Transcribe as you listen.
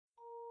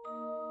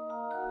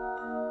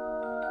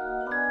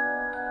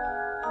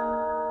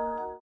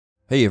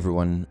Hey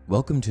everyone,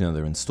 welcome to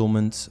another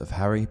installment of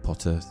Harry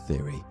Potter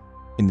Theory.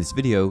 In this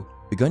video,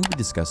 we're going to be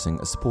discussing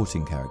a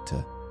supporting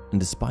character and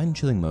a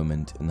spine-chilling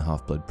moment in The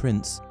Half-Blood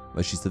Prince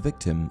where she's the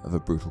victim of a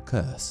brutal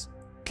curse.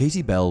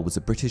 Katie Bell was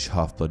a British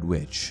half-blood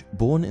witch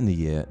born in the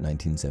year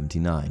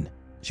 1979.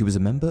 She was a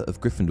member of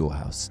Gryffindor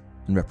House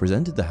and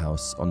represented the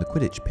house on the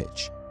quidditch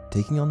pitch,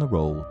 taking on the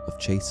role of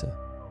chaser.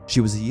 She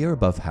was a year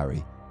above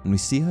Harry, and we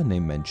see her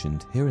name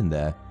mentioned here and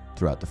there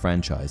throughout the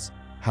franchise.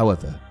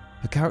 However,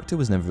 her character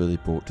was never really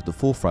brought to the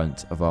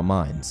forefront of our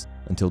minds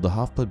until The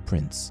Half-Blood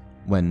Prince,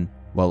 when,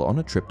 while on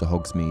a trip to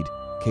Hogsmeade,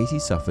 Katie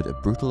suffered a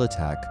brutal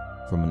attack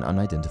from an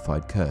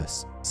unidentified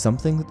curse,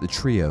 something that the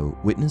trio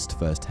witnessed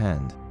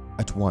firsthand.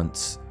 At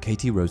once,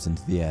 Katie rose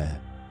into the air,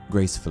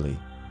 gracefully,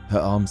 her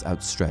arms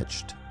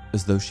outstretched,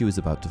 as though she was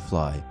about to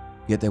fly,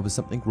 yet there was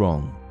something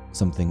wrong,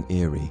 something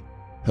eerie.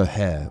 Her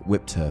hair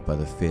whipped her by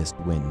the fierce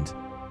wind,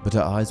 but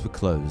her eyes were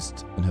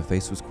closed and her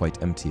face was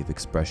quite empty of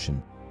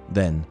expression.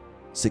 Then,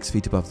 6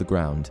 feet above the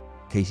ground,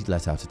 Katie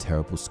let out a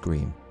terrible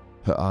scream.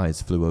 Her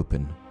eyes flew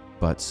open,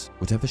 but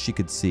whatever she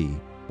could see,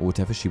 or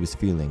whatever she was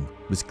feeling,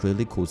 was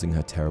clearly causing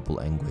her terrible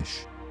anguish.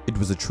 It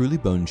was a truly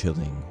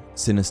bone-chilling,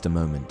 sinister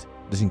moment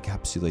that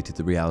encapsulated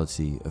the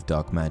reality of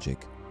dark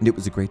magic, and it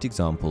was a great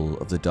example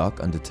of the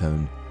dark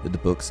undertone that the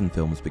books and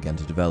films began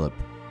to develop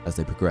as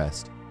they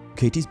progressed.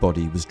 Katie's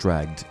body was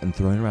dragged and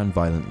thrown around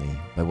violently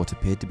by what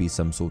appeared to be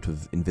some sort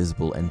of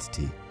invisible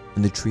entity,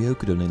 and the trio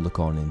could only look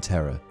on in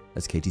terror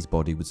as Katie's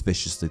body was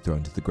viciously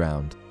thrown to the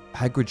ground.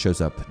 Hagrid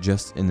shows up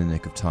just in the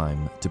nick of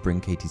time to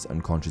bring Katie's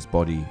unconscious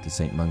body to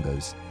St.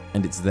 Mungo's,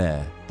 and it's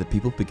there that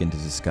people begin to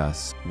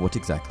discuss what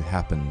exactly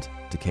happened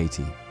to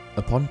Katie.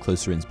 Upon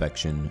closer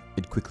inspection,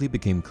 it quickly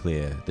became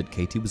clear that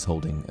Katie was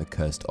holding a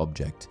cursed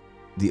object,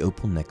 the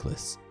opal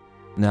necklace.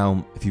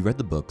 Now, if you read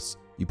the books,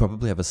 you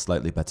probably have a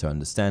slightly better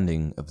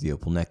understanding of the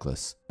opal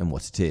necklace and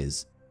what it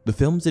is. The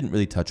films didn't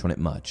really touch on it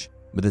much,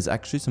 but there's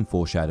actually some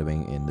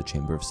foreshadowing in The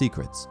Chamber of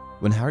Secrets.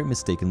 When Harry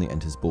mistakenly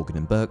enters Borgin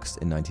and Burke's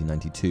in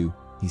 1992,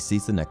 he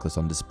sees the necklace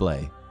on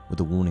display with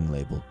a warning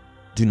label.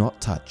 "Do not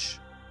touch.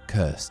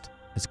 Cursed.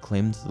 Has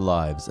claimed the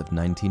lives of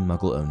 19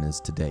 Muggle owners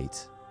to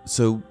date."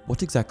 So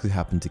what exactly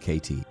happened to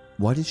Katie?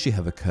 Why did she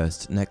have a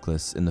cursed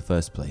necklace in the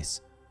first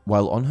place?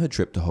 While on her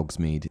trip to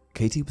Hogsmeade,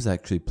 Katie was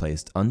actually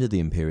placed under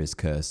the Imperious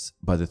Curse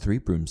by the Three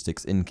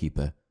Broomsticks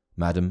innkeeper,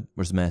 Madame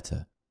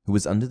Rosmerta, who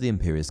was under the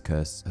Imperious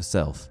Curse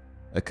herself,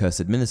 a curse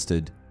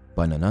administered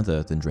by none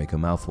other than Draco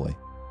Malfoy.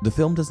 The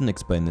film doesn't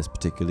explain this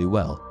particularly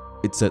well.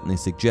 It certainly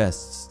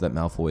suggests that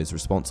Malfoy is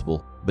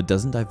responsible, but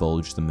doesn't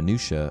divulge the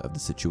minutiae of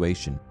the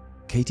situation.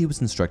 Katie was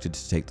instructed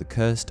to take the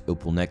cursed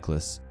opal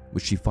necklace,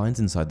 which she finds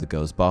inside the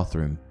girls'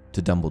 bathroom,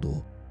 to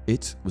Dumbledore.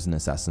 It was an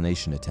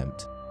assassination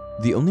attempt.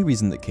 The only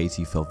reason that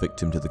Katie fell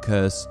victim to the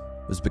curse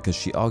was because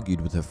she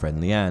argued with her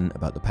friend Leanne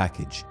about the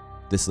package.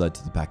 This led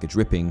to the package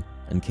ripping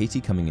and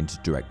Katie coming into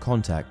direct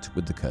contact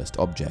with the cursed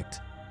object.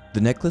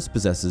 The necklace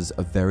possesses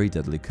a very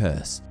deadly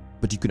curse,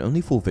 but you can only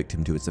fall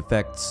victim to its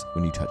effects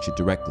when you touch it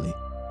directly.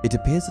 It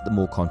appears that the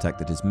more contact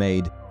that is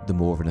made, the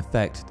more of an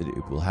effect that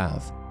it will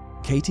have.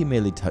 Katie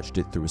merely touched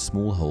it through a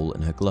small hole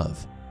in her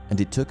glove, and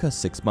it took her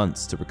 6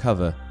 months to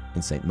recover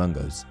in St.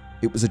 Mungo's.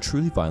 It was a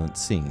truly violent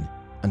scene,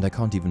 and I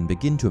can't even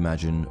begin to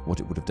imagine what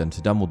it would have done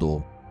to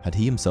Dumbledore had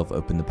he himself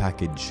opened the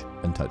package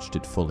and touched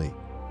it fully.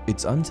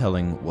 It's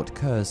untelling what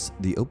curse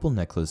the opal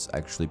necklace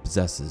actually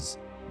possesses,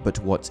 but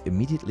what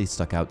immediately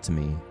stuck out to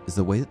me is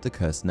the way that the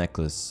cursed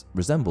necklace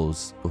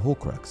resembles a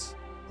Horcrux.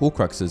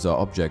 Horcruxes are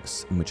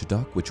objects in which a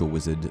dark witch or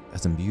wizard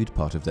has imbued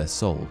part of their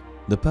soul,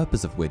 the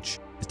purpose of which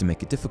is to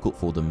make it difficult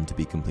for them to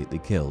be completely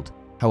killed.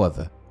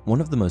 However,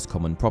 one of the most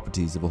common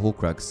properties of a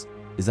Horcrux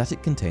is that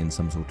it contains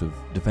some sort of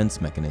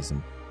defense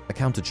mechanism, a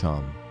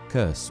counter-charm,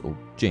 curse, or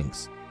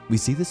jinx. We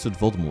see this with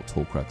Voldemort's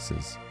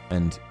Horcruxes,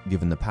 and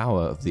given the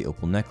power of the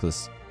opal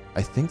necklace,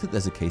 I think that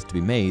there's a case to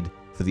be made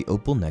for the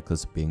opal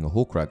necklace being a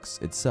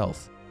Horcrux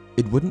itself.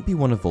 It wouldn't be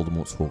one of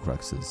Voldemort's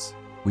Horcruxes,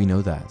 we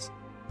know that,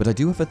 but I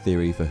do have a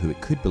theory for who it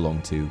could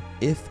belong to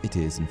if it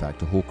is in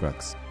fact a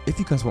Horcrux. If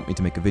you guys want me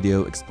to make a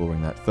video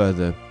exploring that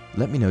further,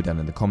 let me know down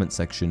in the comment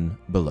section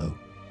below.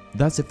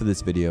 That's it for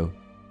this video.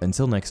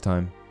 Until next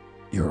time,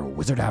 you're a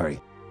wizard, Harry.